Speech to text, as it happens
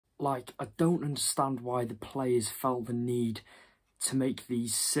Like, I don't understand why the players felt the need to make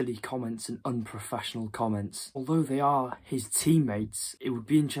these silly comments and unprofessional comments. Although they are his teammates, it would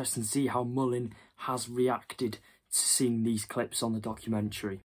be interesting to see how Mullin has reacted to seeing these clips on the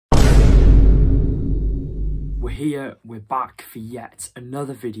documentary. We're back for yet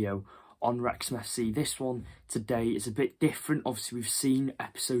another video on Wrexham FC. This one today is a bit different. Obviously, we've seen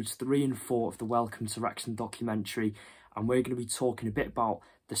episodes 3 and 4 of the Welcome to Wrexham documentary, and we're going to be talking a bit about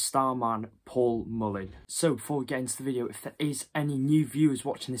the star man, Paul Mullin. So before we get into the video, if there is any new viewers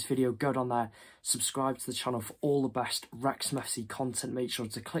watching this video, go down there, subscribe to the channel for all the best Wrexham FC content. Make sure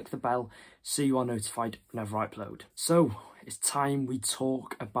to click the bell so you are notified whenever I upload. So it's time we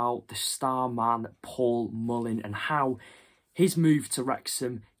talk about the star man, Paul Mullin, and how his move to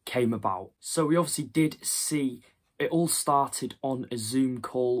Wrexham came about. So we obviously did see it all started on a Zoom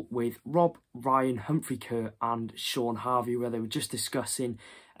call with Rob, Ryan, Humphrey Kerr and Sean Harvey, where they were just discussing,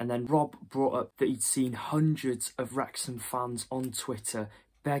 and then Rob brought up that he'd seen hundreds of Wrexham fans on Twitter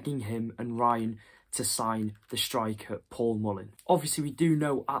begging him and Ryan to sign the striker Paul Mullin. Obviously, we do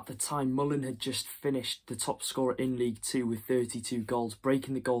know at the time Mullin had just finished the top scorer in League 2 with 32 goals,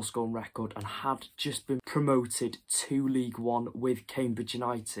 breaking the goal scoring record, and had just been promoted to League 1 with Cambridge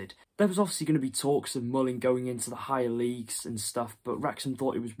United. There was obviously going to be talks of Mullin going into the higher leagues and stuff, but Wrexham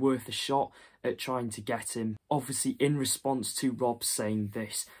thought it was worth a shot at trying to get him. Obviously, in response to Rob saying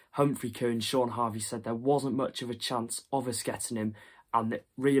this, Humphrey Kerr and Sean Harvey said there wasn't much of a chance of us getting him, and that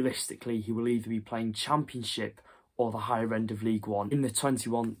realistically he will either be playing Championship or the higher end of League 1 in the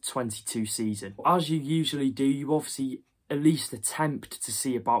 21-22 season. As you usually do, you obviously at least attempt to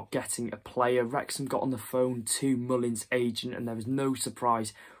see about getting a player. Wrexham got on the phone to Mullin's agent, and there was no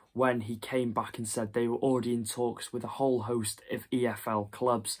surprise when he came back and said they were already in talks with a whole host of EFL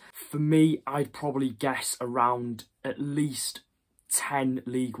clubs. For me, I'd probably guess around at least 10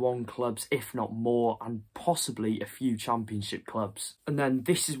 League 1 clubs, if not more, and possibly a few Championship clubs. And then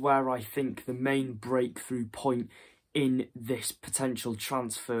this is where I think the main breakthrough point in this potential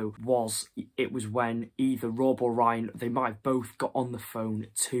transfer was. It was when either Rob or Ryan, they might have both got on the phone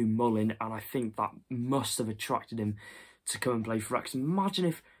to Mullin, and I think that must have attracted him to come and play for Wrexham. Imagine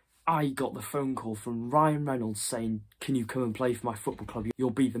if I got the phone call from Ryan Reynolds saying, "Can you come and play for my football club? You'll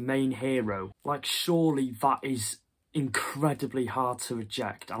be the main hero." Like, surely that is incredibly hard to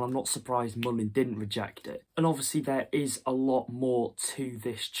reject, and I'm not surprised Mullin didn't reject it. And obviously there is a lot more to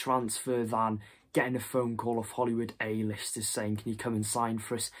this transfer than getting a phone call off Hollywood A-listers saying, "Can you come and sign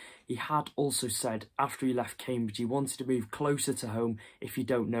for us?" He had also said after he left Cambridge he wanted to move closer to home. If you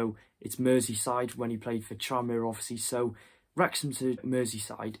don't know, it's Merseyside when he played for Tranmere, obviously, so Wrexham to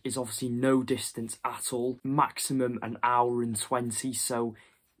Merseyside is obviously no distance at all, maximum an hour and 20, so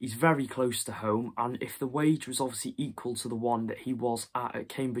he's very close to home. And if the wage was obviously equal to the one that he was at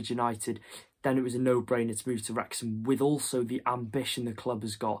Cambridge United, then it was a no-brainer to move to Wrexham, with also the ambition the club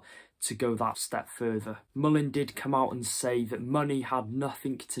has got to go that step further. Mullin did come out and say that money had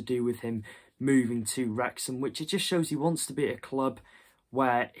nothing to do with him moving to Wrexham, which it just shows he wants to be at a club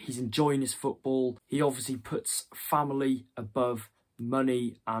where he's enjoying his football. He obviously puts family above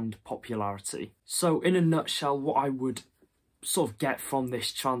money and popularity. So in a nutshell, what I would sort of get from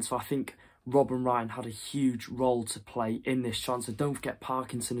this transfer, I think Rob and Ryan had a huge role to play in this transfer. Don't forget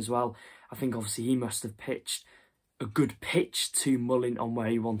Parkinson as well. I think obviously he must have pitched a good pitch to Mullin on where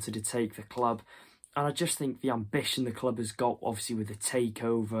he wanted to take the club. And I just think the ambition the club has got, obviously with the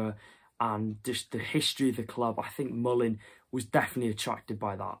takeover and just the history of the club, I think Mullin was definitely attracted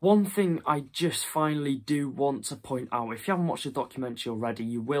by that. One thing I just finally do want to point out, if you haven't watched the documentary already,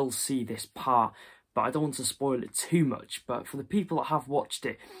 you will see this part, but I don't want to spoil it too much. But for the people that have watched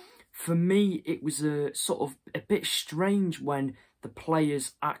it, for me, it was a sort of a bit strange when the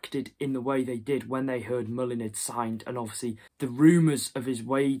players acted in the way they did when they heard Mullin had signed, and obviously the rumours of his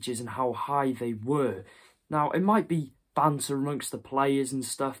wages and how high they were. Now, it might be banter amongst the players and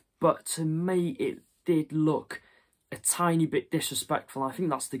stuff, but to me, it did look a tiny bit disrespectful. And I think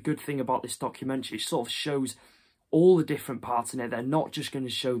that's the good thing about this documentary. It sort of shows all the different parts in it. They're not just going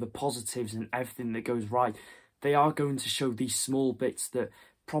to show the positives and everything that goes right. They are going to show these small bits, that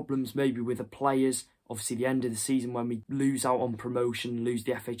problems maybe with the players. Obviously, the end of the season when we lose out on promotion, lose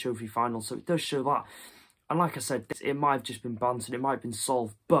the FA Trophy final. So it does show that. And like I said, it might have just been bantered. It might have been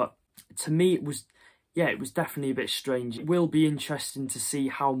solved. But to me, it was definitely a bit strange. It will be interesting to see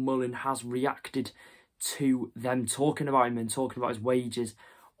how Mullin has reacted to them talking about him and talking about his wages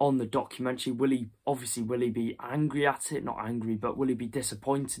on the documentary. Will he be angry at it? Not angry, but will he be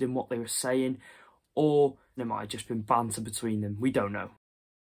disappointed in what they were saying? Or it might have just been banter between them. We don't know.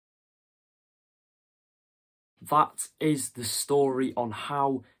 that is the story on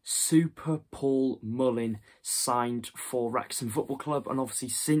how Super Paul Mullin signed for Wrexham Football Club. And obviously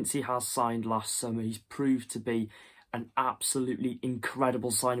since he has signed last summer, he's proved to be an absolutely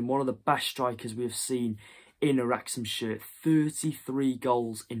incredible signing. One of the best strikers we have seen in a Wrexham shirt. 33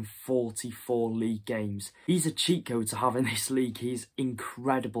 goals in 44 league games. He's a cheat code to have in this league. He's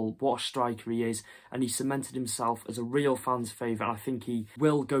incredible. What a striker he is. And he cemented himself as a real fan's favourite. I think he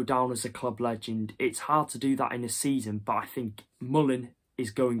will go down as a club legend. It's hard to do that in a season, but I think Mullin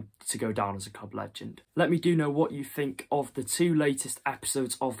is going to go down as a club legend. Let me know what you think of the 2 latest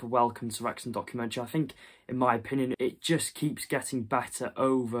episodes of the Welcome to Wrexham documentary. I think, in my opinion, it just keeps getting better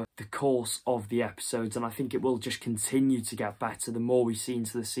over the course of the episodes, and I think it will just continue to get better the more we see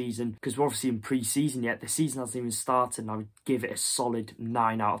into the season, because we're obviously in pre-season yet. The season hasn't even started, and I would give it a solid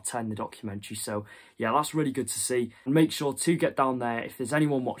 9 out of 10, the documentary. So yeah, that's really good to see. And make sure to get down there, if there's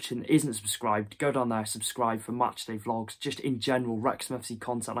anyone watching that isn't subscribed, go down there, subscribe for matchday vlogs, just in general Wrexham FC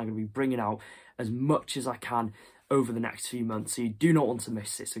content. I'm going to be bringing out as much as I can over the next few months, so you do not want to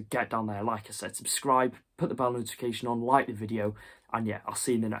miss it. So get down there, like I said, subscribe, put the bell notification on, like the video, and yeah, I'll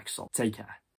see you in the next one. Take care.